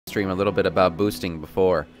stream a little bit about boosting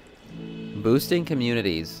before. Boosting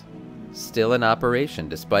communities still in operation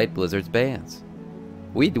despite Blizzard's bans.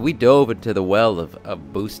 We dove into the well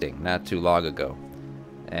of boosting not too long ago,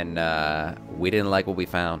 and we didn't like what we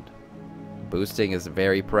found. Boosting is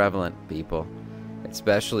very prevalent, people.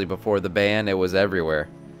 Especially before the ban, it was everywhere.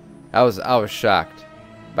 I was shocked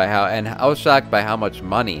by how much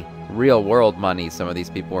money, real world money, some of these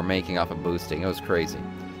people were making off of boosting. It was crazy.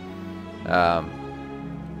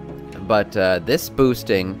 But this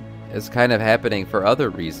boosting is kind of happening for other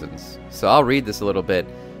reasons. So I'll read this a little bit,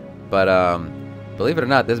 but believe it or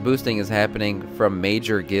not, this boosting is happening from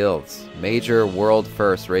major guilds. Major world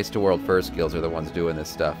first, race to world first guilds are the ones doing this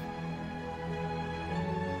stuff.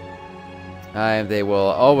 They will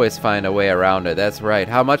always find a way around it. That's right.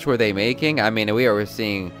 How much were they making? I mean, we were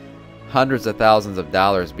seeing hundreds of thousands of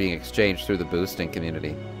dollars being exchanged through the boosting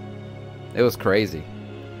community. It was crazy.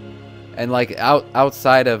 And like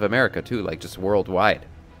outside of America too, like just worldwide.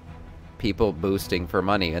 People boosting for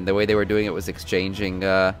money, and the way they were doing it was exchanging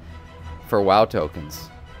for WoW tokens.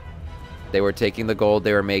 They were taking the gold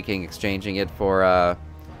they were making, exchanging it for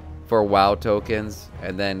WoW tokens,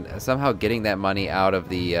 and then somehow getting that money out of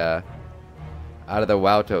the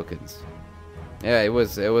WoW tokens. Yeah, it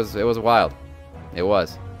was wild. It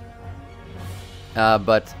was.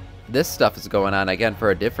 But this stuff is going on again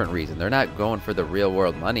for a different reason. They're not going for the real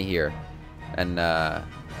world money here, and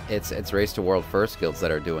it's race to world first guilds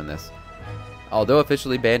that are doing this. Although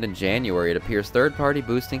officially banned in January, it appears third-party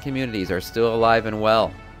boosting communities are still alive and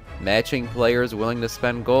well. Matching players willing to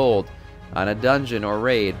spend gold on a dungeon or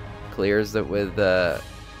raid clears it with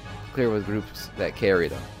groups that carry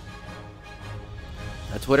them.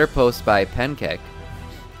 A Twitter post by Penkek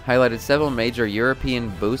highlighted several major European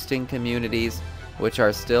boosting communities which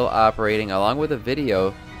are still operating, along with a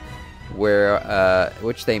video where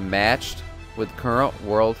which they matched with current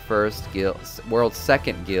world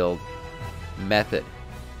second guild method.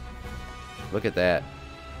 Look at that.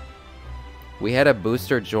 We had a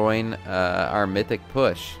booster join our mythic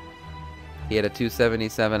push. He had a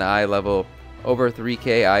 277 eye level, over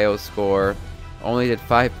 3k IO score, only did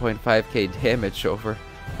 5.5k damage over,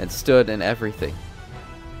 and stood in everything.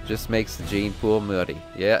 Just makes the gene pool muddy.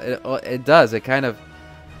 Yeah, it does. It kind of,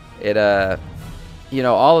 you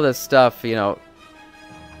know, all of this stuff, you know,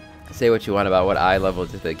 say what you want about what eye level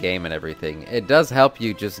to the game and everything. It does help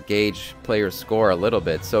you just gauge player's score a little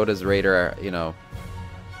bit. So does Raider, you know.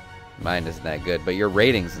 Mine isn't that good, but your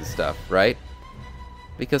ratings and stuff, right?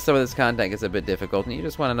 Because some of this content gets a bit difficult, and you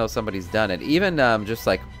just want to know somebody's done it. Even just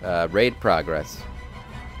like raid progress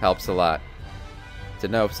helps a lot to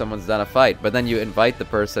know if someone's done a fight. But then you invite the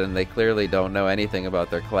person, and they clearly don't know anything about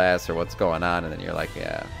their class or what's going on, and then you're like,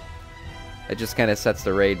 yeah. It just kind of sets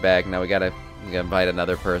the raid back. Now we gotta invite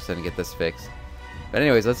another person and get this fixed. But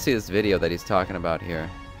anyways, let's see this video that he's talking about here.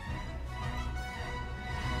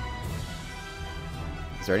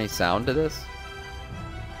 Is there any sound to this?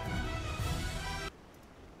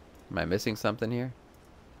 Am I missing something here?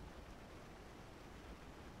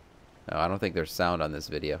 No, I don't think there's sound on this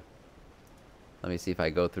video. Let me see if I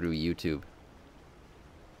go through YouTube.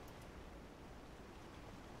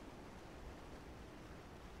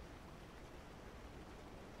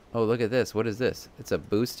 Oh, look at this. What is this? It's a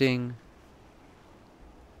boosting...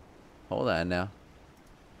 Hold on now.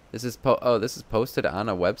 This is this is posted on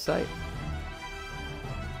a website?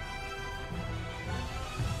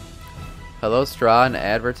 Hello, Straw. An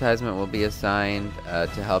advertisement will be assigned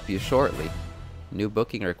to help you shortly. New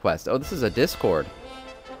booking request. Oh, this is a Discord.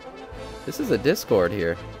 This is a Discord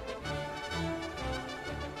here.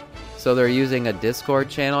 So they're using a Discord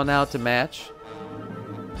channel now to match?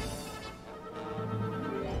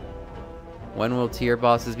 When will tier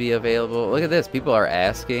bosses be available? Look at this. People are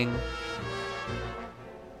asking.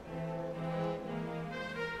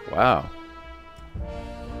 Wow.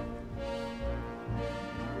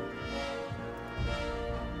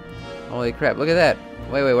 Holy crap, look at that.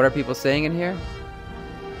 Wait, what are people saying in here?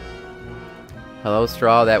 Hello,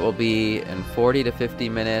 Straw. That will be in 40 to 50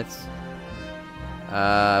 minutes.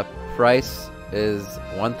 Price is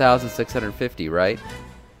 1,650, right?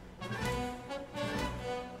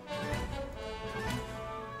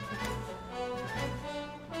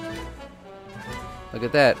 Look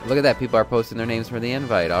at that. Look at that. People are posting their names for the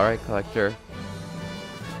invite. Alright, collector.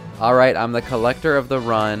 Alright, I'm the collector of the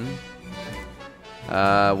run.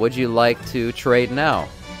 Would you like to trade now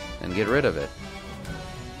and get rid of it?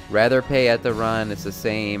 Rather pay at the run. It's the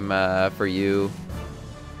same for you.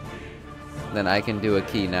 Then I can do a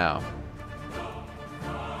key now.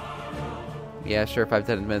 Yeah, sure,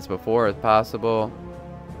 5-10 minutes before if possible.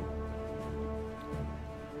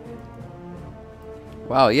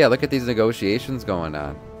 Wow, yeah, look at these negotiations going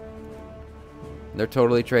on. They're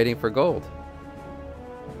totally trading for gold.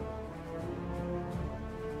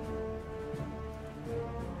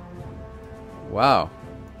 Wow.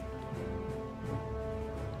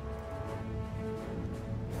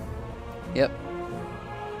 Yep.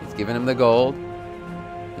 He's giving him the gold.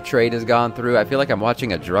 The trade has gone through. I feel like I'm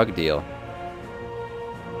watching a drug deal.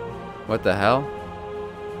 What the hell?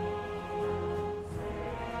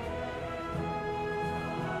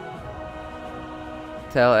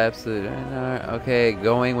 Tell absolute. Okay,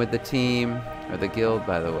 going with the team or the guild,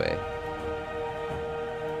 by the way.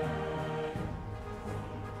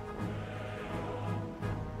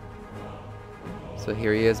 So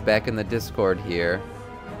here he is back in the Discord here.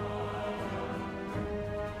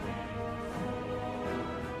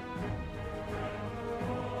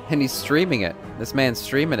 And he's streaming it. This man's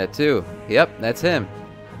streaming it too. Yep, that's him.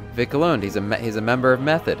 Vic Lund. He's a member of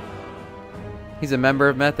Method. He's a member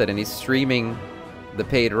of Method, and he's streaming the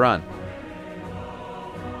paid run.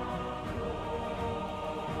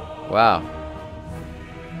 Wow.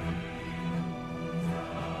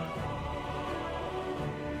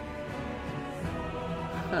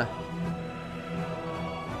 Huh.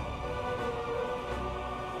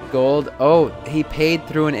 Gold. Oh, he paid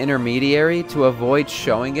through an intermediary to avoid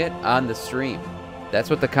showing it on the stream. That's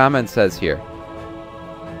what the comment says here.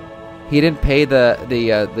 He didn't pay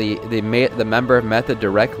the member of Method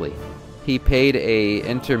directly. He paid a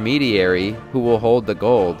intermediary who will hold the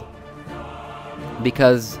gold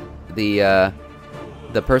because the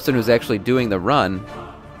person who's actually doing the run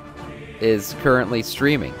is currently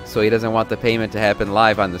streaming, so he doesn't want the payment to happen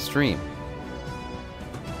live on the stream.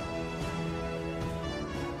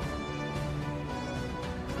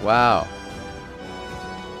 Wow.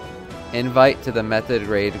 Invite to the Method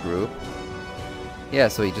raid group. Yeah,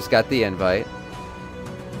 so he just got the invite.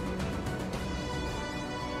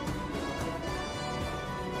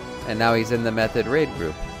 And now he's in the Method raid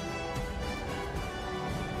group.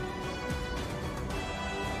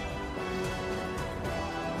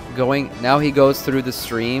 Now he goes through the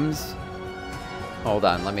streams. Hold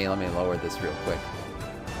on, let me lower this real quick.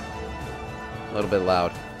 A little bit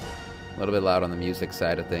loud. A little bit loud on the music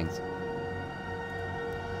side of things.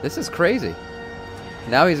 This is crazy.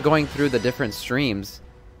 Now he's going through the different streams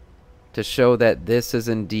to show that this is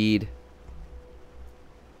indeed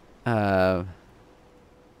the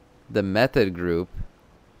Method group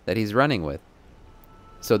that he's running with.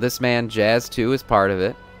 So this man, Jazz 2, is part of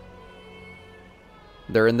it.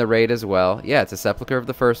 They're in the raid as well. Yeah, it's a Sepulchre of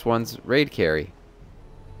the First One's raid carry.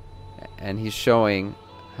 And he's showing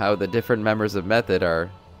how the different members of Method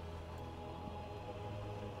are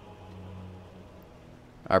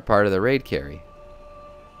part of the raid carry.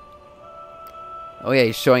 Oh yeah,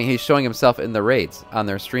 he's showing himself in the raids on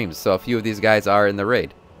their streams. So a few of these guys are in the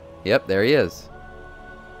raid. Yep, there he is.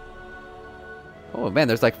 Oh man,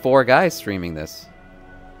 there's like 4 guys streaming this.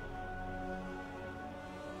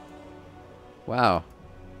 Wow.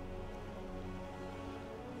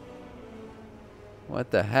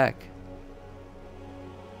 What the heck?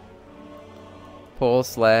 Poll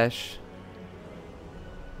 /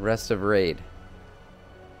 rest of raid.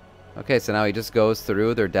 Okay, so now he just goes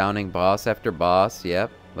through. They're downing boss after boss. Yep,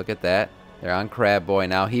 look at that. They're on Crab Boy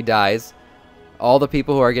now. He dies. All the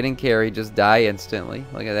people who are getting carried just die instantly.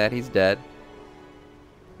 Look at that, he's dead.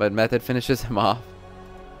 But Method finishes him off.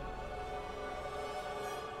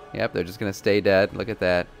 Yep, they're just gonna stay dead. Look at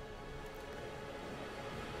that.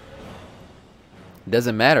 It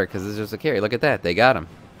doesn't matter because it's just a carry. Look at that, they got him.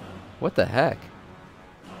 What the heck?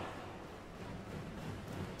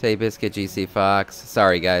 Tay Biscuit, GC Fox.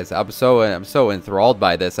 Sorry guys, I'm so enthralled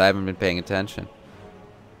by this. I haven't been paying attention.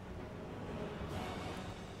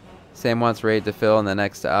 Sam wants raid to fill in the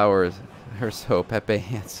next hour or so. Pepe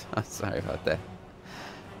Hands. I'm sorry about that.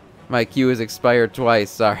 My queue has expired twice.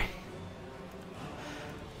 Sorry.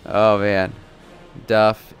 Oh man.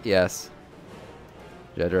 Duff, yes.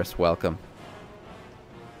 Jedris, welcome.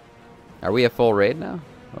 Are we a full raid now?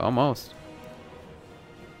 Almost.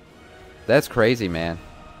 That's crazy, man.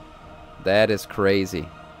 That is crazy.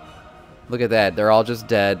 Look at that. They're all just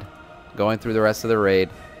dead. Going through the rest of the raid.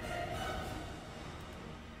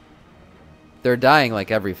 They're dying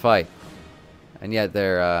like every fight. And yet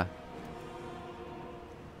they're,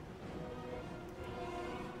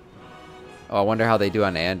 Oh, I wonder how they do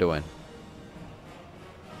on Anduin.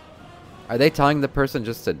 Are they telling the person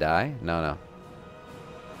just to die? No, no.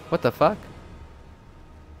 What the fuck?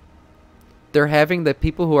 They're having the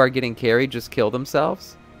people who are getting carried just kill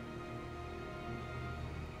themselves?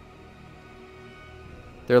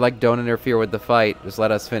 They're like, don't interfere with the fight. Just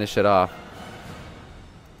let us finish it off.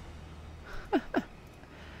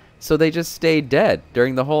 So they just stayed dead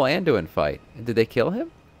during the whole Anduin fight. Did they kill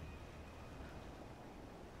him?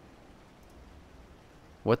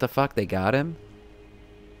 What the fuck? They got him?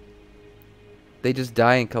 They just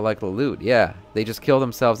die and collect the loot. Yeah, they just kill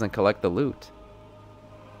themselves and collect the loot.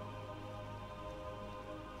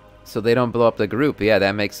 So they don't blow up the group. Yeah,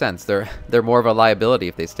 that makes sense. They're more of a liability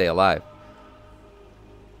if they stay alive.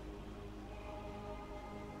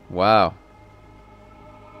 Wow.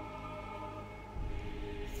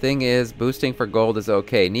 Thing is, boosting for gold is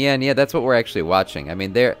okay. Yeah, that's what we're actually watching. I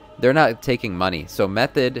mean, they're not taking money. So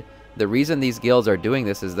method, the reason these guilds are doing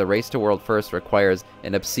this is the race to world first requires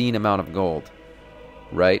an obscene amount of gold.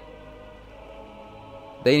 Right?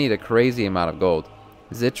 They need a crazy amount of gold.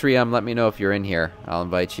 Zitrium, let me know if you're in here. I'll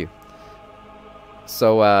invite you.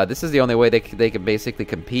 So this is the only way they can basically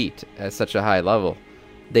compete at such a high level.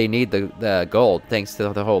 They need the gold thanks to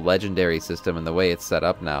the whole legendary system and the way it's set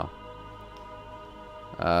up now.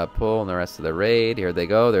 Pull and the rest of the raid. Here they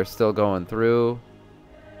go. They're still going through.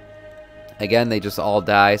 Again, they just all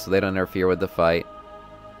die so they don't interfere with the fight.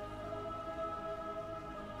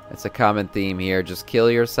 It's a common theme here. Just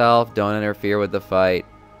kill yourself. Don't interfere with the fight.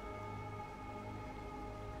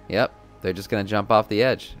 Yep. They're just going to jump off the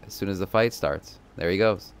edge as soon as the fight starts. There he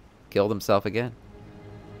goes. Killed himself again.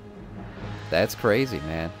 That's crazy,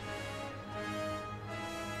 man.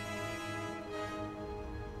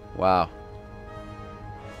 Wow.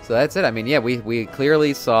 So that's it. I mean, yeah, we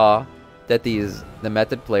clearly saw that the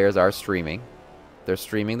method players are streaming. They're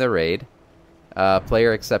streaming the raid.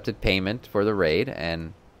 Player accepted payment for the raid,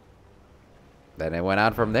 and then it went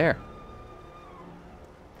on from there.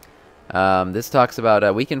 This talks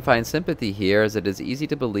about, we can find sympathy here, as it is easy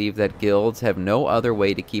to believe that guilds have no other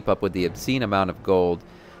way to keep up with the obscene amount of gold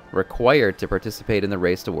required to participate in the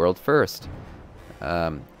race to world first.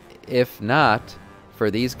 If not for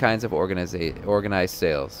these kinds of organized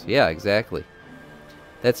sales. Yeah, exactly.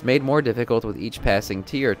 That's made more difficult with each passing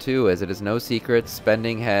tier, too, as it is no secret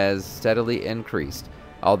spending has steadily increased.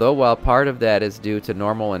 Although while part of that is due to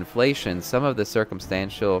normal inflation, some of it is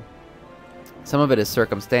circumstantial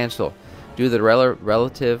due to the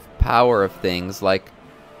relative power of things like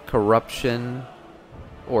corruption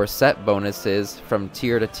or set bonuses from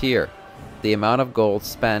tier to tier. The amount of gold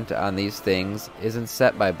spent on these things isn't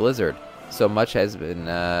set by Blizzard. So much has been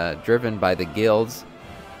driven by the guilds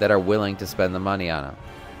that are willing to spend the money on them.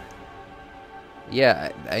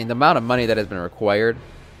 Yeah, I mean, the amount of money that has been required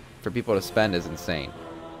for people to spend is insane.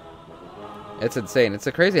 It's insane. It's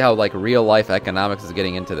crazy how like real life economics is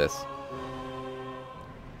getting into this.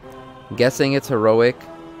 Guessing it's heroic,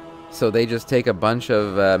 so they just take a bunch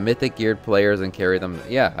of mythic geared players and carry them.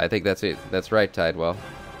 Yeah, I think that's it. That's right, Tidewell.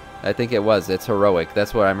 I think it was. It's heroic.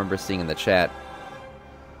 That's what I remember seeing in the chat.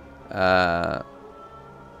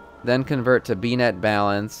 Then convert to BNet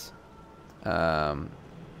balance, and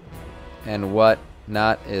what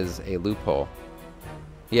not is a loophole.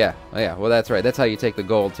 Yeah, well that's right. That's how you take the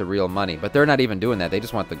gold to real money. But they're not even doing that. They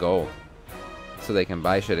just want the gold so they can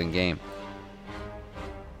buy shit in game.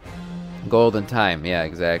 Gold and time. Yeah,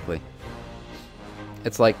 exactly.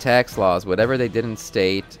 It's like tax laws. Whatever they didn't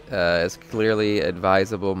state is clearly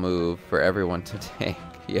advisable move for everyone to take.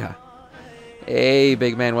 Yeah. Hey,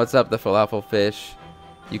 big man, what's up, the falafel fish?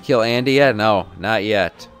 You kill Andy yet? No, not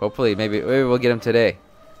yet. Hopefully, maybe we'll get him today.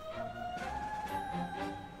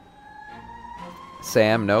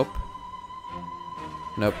 Sam, nope.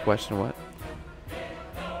 Nope, question what?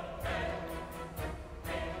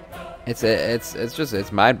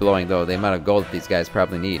 It's mind-blowing, though, the amount of gold that these guys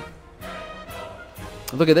probably need.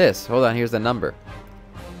 Look at this. Hold on, here's the number.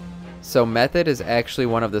 So Method is actually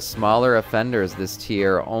one of the smaller offenders this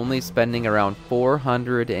tier, only spending around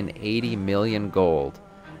 480 million gold.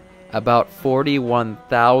 About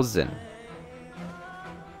 41,000.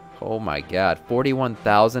 Oh my god,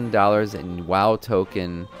 $41,000 in WoW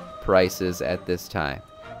token prices at this time.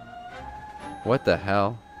 What the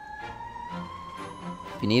hell?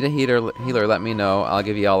 If you need a healer, let me know. I'll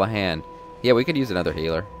give you all a hand. Yeah, we could use another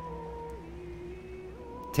healer.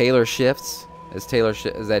 Taylor Shifts. Is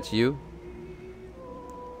that you?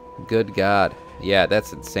 Good God. Yeah,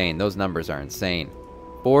 that's insane. Those numbers are insane.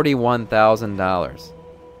 $41,000.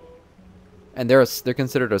 And they're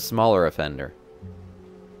considered a smaller offender.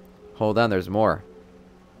 Hold on, there's more.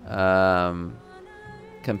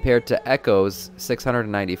 Compared to Echo's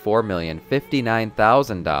 $694 million,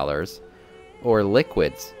 $59,000, or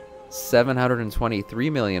Liquid's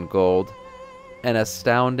 $723 million gold, an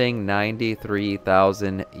astounding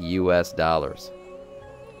 93,000 US dollars.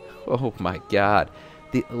 Oh my god.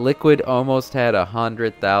 The Liquid almost had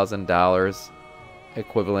 $100,000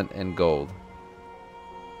 equivalent in gold.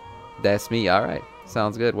 That's me. Alright.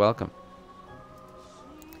 Sounds good. Welcome.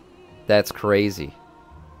 That's crazy.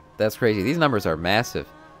 That's crazy. These numbers are massive.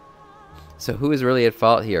 So who is really at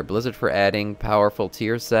fault here? Blizzard for adding powerful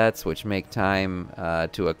tier sets, which make time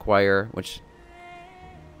to acquire, which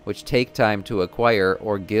take time to acquire,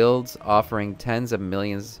 or guilds offering tens of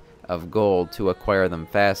millions of gold to acquire them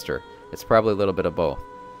faster. It's probably a little bit of both.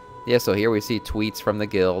 Yeah, so here we see tweets from the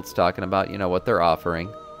guilds talking about, you know, what they're offering.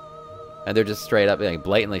 And they're just straight up, like,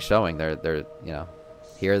 blatantly showing they're, you know,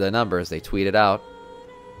 here are the numbers. They tweet it out.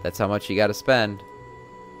 That's how much you got to spend.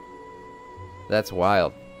 That's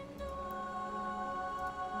wild.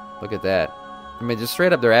 Look at that. I mean, just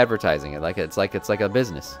straight up they're advertising it like it's like a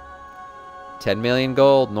business. 10 million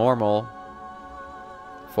gold normal.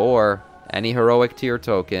 4 any heroic tier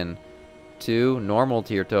token. 2 normal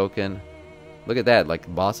tier token. Look at that,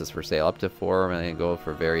 like bosses for sale. Up to 4 million gold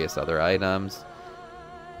for various other items.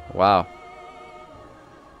 Wow.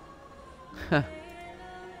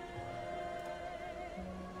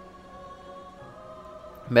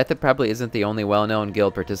 Method probably isn't the only well-known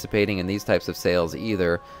guild participating in these types of sales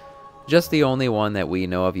either. Just the only one that we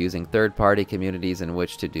know of using third-party communities in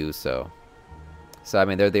which to do so. So, I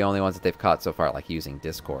mean, they're the only ones that they've caught so far, like using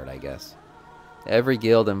Discord, I guess. Every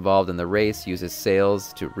guild involved in the race uses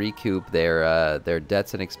sales to recoup their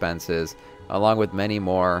debts and expenses, along with many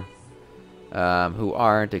more who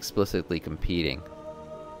aren't explicitly competing.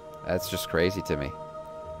 That's just crazy to me.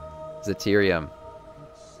 Zeterium.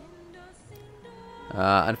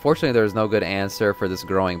 Unfortunately, there is no good answer for this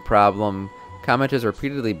growing problem. Commenters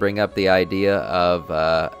repeatedly bring up the idea of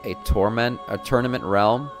a tournament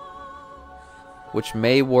realm, which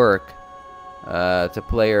may work to put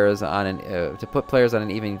players on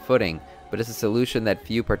an even footing, but it's a solution that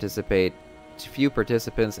few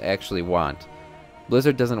participants actually want.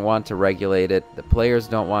 Blizzard doesn't want to regulate it. The players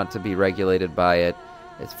don't want to be regulated by it.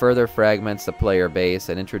 It further fragments the player base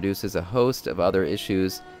and introduces a host of other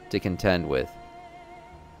issues to contend with.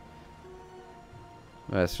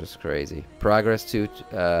 That's just crazy. Progress to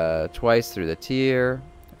twice through the tier,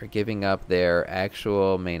 or giving up their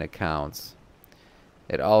actual main accounts.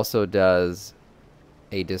 It also does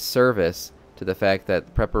a disservice to the fact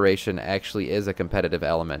that preparation actually is a competitive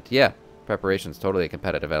element. Yeah, preparation is totally a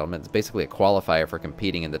competitive element. It's basically a qualifier for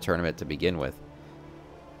competing in the tournament to begin with.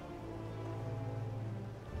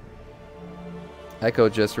 Echo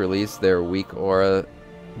just released their weak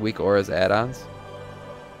auras add-ons.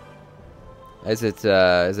 Is it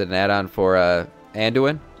an add-on for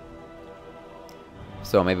Anduin?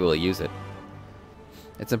 So maybe we'll use it.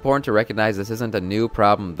 It's important to recognize this isn't a new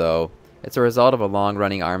problem, though. It's a result of a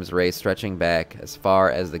long-running arms race stretching back as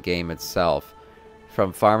far as the game itself.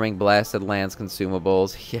 From farming blasted lands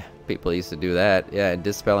consumables, yeah, people used to do that, yeah, and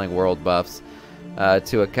dispelling world buffs,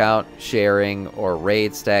 to account sharing or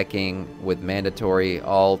raid stacking with mandatory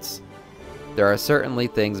alts. There are certainly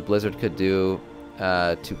things Blizzard could do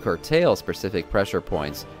to curtail specific pressure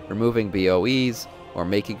points, removing BOEs or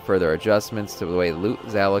making further adjustments to the way loot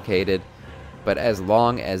is allocated, but as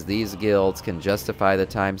long as these guilds can justify the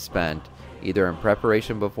time spent, either in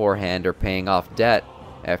preparation beforehand or paying off debt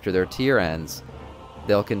after their tier ends,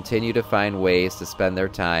 they'll continue to find ways to spend their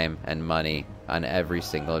time and money on every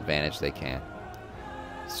single advantage they can.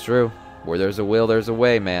 It's true. Where there's a will, there's a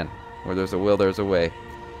way, man. Where there's a will, there's a way.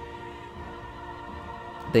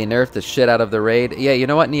 They nerfed the shit out of the raid. Yeah, you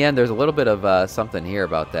know what? In the end, there's a little bit of something here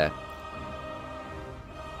about that.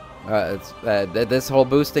 This whole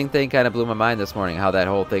boosting thing kind of blew my mind this morning, how that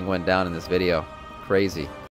whole thing went down in this video. Crazy.